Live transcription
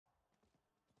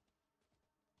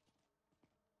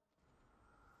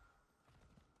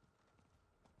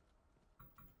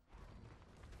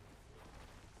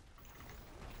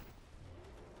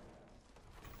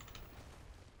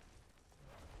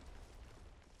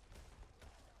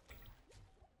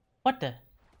What the?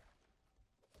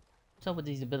 What's up with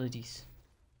these abilities?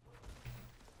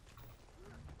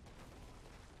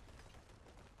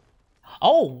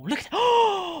 Oh, look at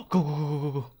oh, go, go, go,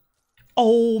 go, go.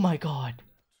 Oh my god.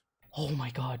 Oh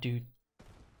my god, dude.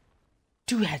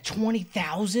 Dude had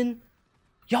 20,000?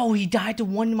 Yo, he died to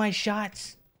one of my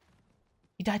shots.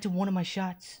 He died to one of my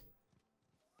shots.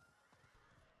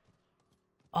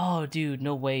 Oh, dude,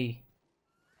 no way.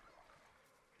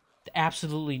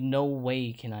 Absolutely no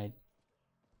way can I.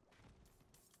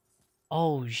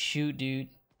 Oh, shoot, dude.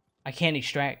 I can't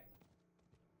extract.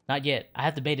 Not yet. I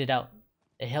have to bait it out.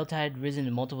 A Helltide risen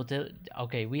in multiple...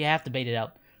 Okay, we have to bait it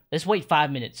out. Let's wait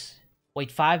 5 minutes.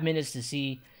 Wait 5 minutes to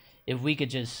see if we could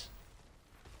just...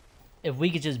 If we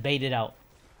could just bait it out.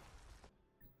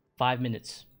 5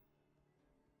 minutes.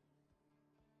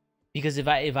 Because if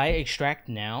I extract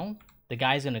now, the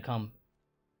guy's gonna come.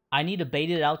 I need to bait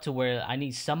it out to where I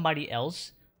need somebody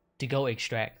else to go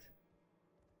extract.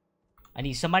 I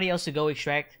need somebody else to go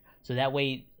extract so that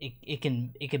way it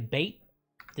can bait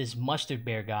this mustard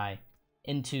bear guy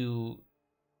into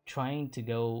trying to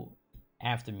go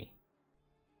after me.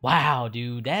 Wow,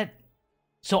 dude, that...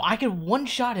 So I could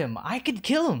one-shot him. I could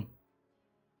kill him.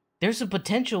 There's a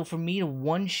potential for me to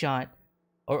one-shot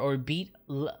or beat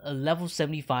a level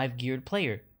 75 geared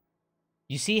player.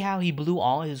 You see how he blew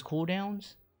all his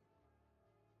cooldowns?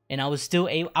 And I was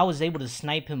able to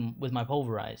snipe him with my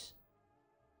pulverize.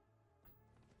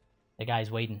 The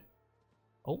guy's waiting.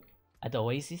 Oh, at the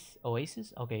oasis?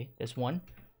 Oasis? Okay, that's one.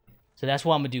 So that's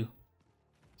what I'm gonna do.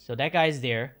 So that guy's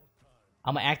there.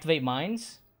 I'm gonna activate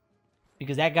mines.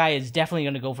 Because that guy is definitely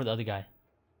gonna go for the other guy.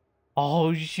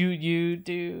 Oh, shoot you,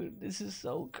 dude. This is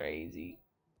so crazy.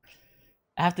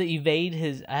 I have to evade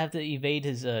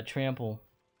his trample.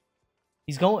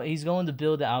 He's going the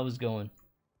build that I was going.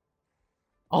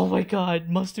 Oh my god,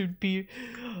 mustard beer.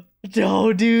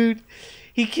 No, dude.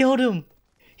 He killed him.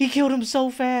 He killed him so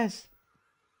fast.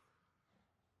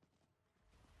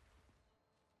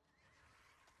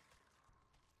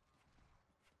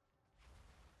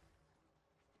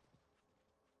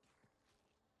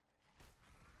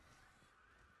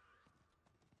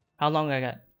 How long I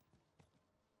got?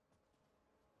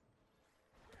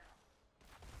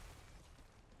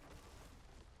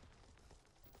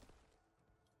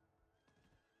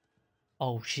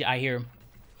 Oh shit, I hear him.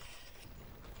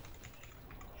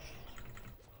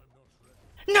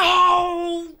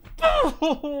 No!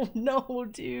 Oh, no,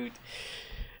 dude.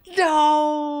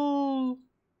 No!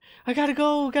 I gotta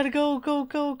go, go,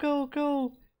 go, go,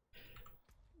 go.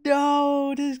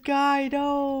 No, this guy,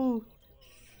 no.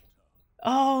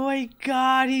 Oh my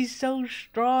god, he's so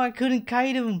strong. I couldn't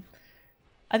kite him.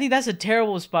 I think that's a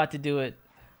terrible spot to do it.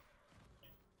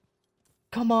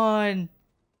 Come on.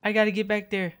 I gotta get back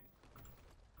there.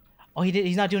 Oh,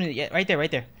 he's not doing it yet. Right there,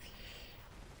 right there.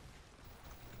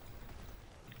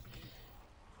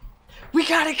 We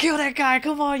gotta kill that guy.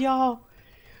 Come on, y'all.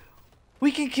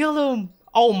 We can kill him.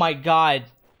 Oh my god.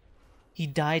 He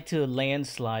died to a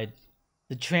landslide.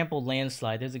 The trampled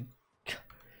landslide. There's a...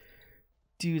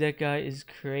 Dude, that guy is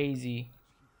crazy.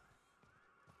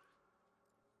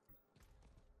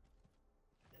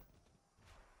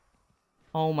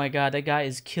 Oh my god, that guy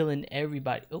is killing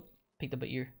everybody. Oh, picked up an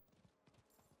ear.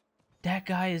 That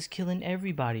guy is killing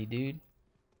everybody, dude.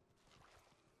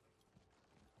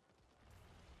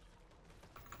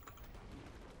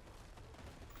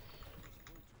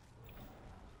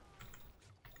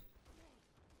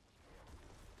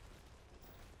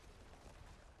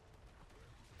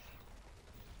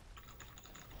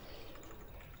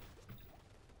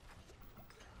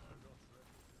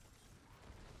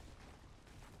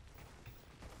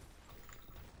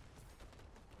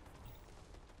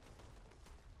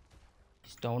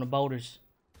 He's throwing the boulders.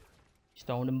 He's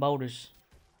throwing them boulders.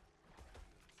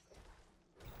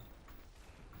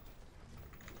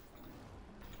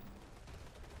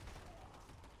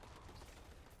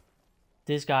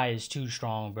 This guy is too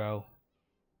strong, bro.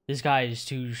 This guy is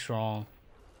too strong.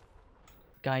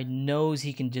 Guy knows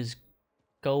he can just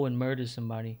go and murder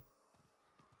somebody.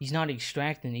 He's not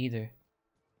extracting either.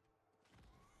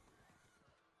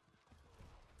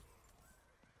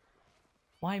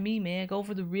 Why me, man? Go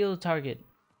for the real target.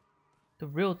 The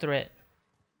real threat.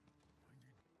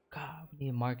 God, we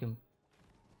need to mark him.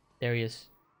 There he is.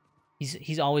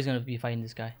 He's always gonna be fighting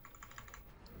this guy.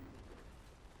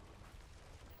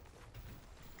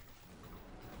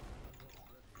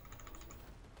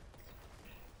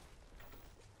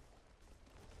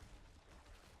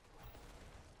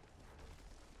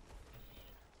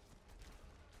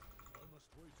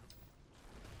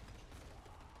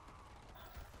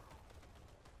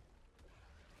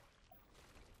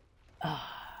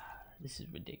 This is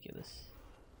ridiculous.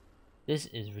 This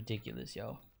is ridiculous,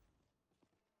 yo.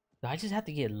 Do I just have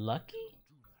to get lucky?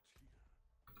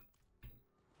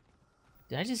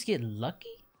 Did I just get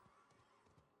lucky?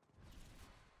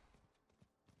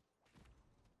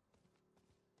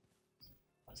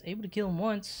 I was able to kill him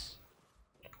once.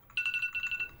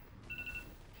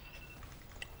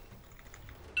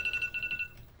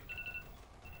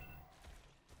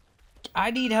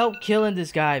 I need help killing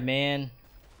this guy, man.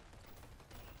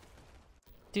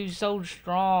 Dude's so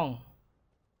strong.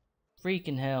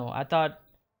 Freaking hell. I thought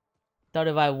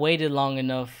if I waited long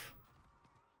enough,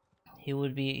 he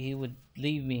would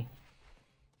leave me.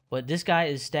 But this guy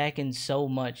is stacking so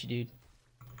much, dude.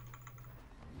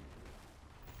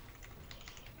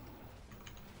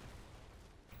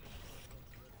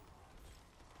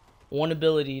 One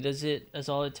ability, that's it. That's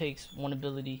all it takes. One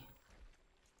ability.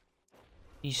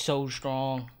 He's so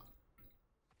strong.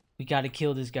 We gotta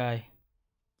kill this guy.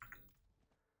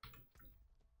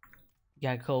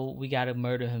 We gotta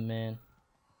murder him, man.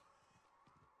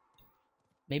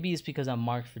 Maybe it's because I'm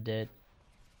marked for dead.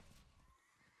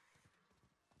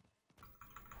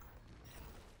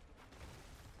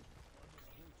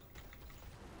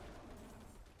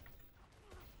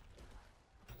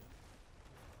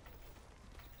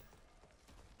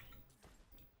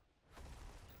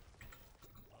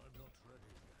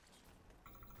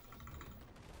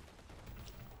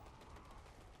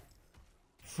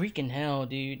 Freaking hell,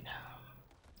 dude.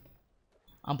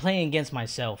 I'm playing against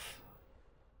myself.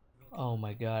 Oh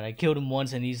my god, I killed him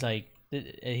once and he's like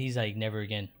never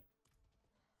again.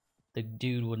 The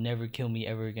dude would never kill me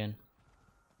ever again.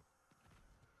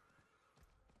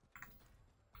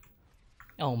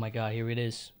 Oh my god, here it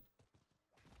is.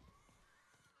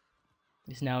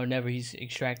 It's now or never, he's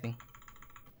extracting.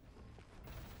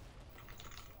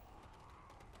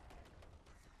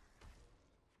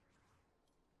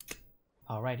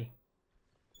 Alrighty.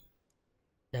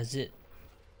 That's it.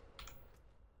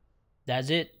 That's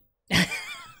it.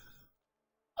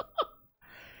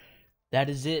 That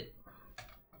is it.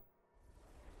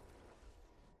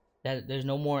 There's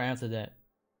no more after that.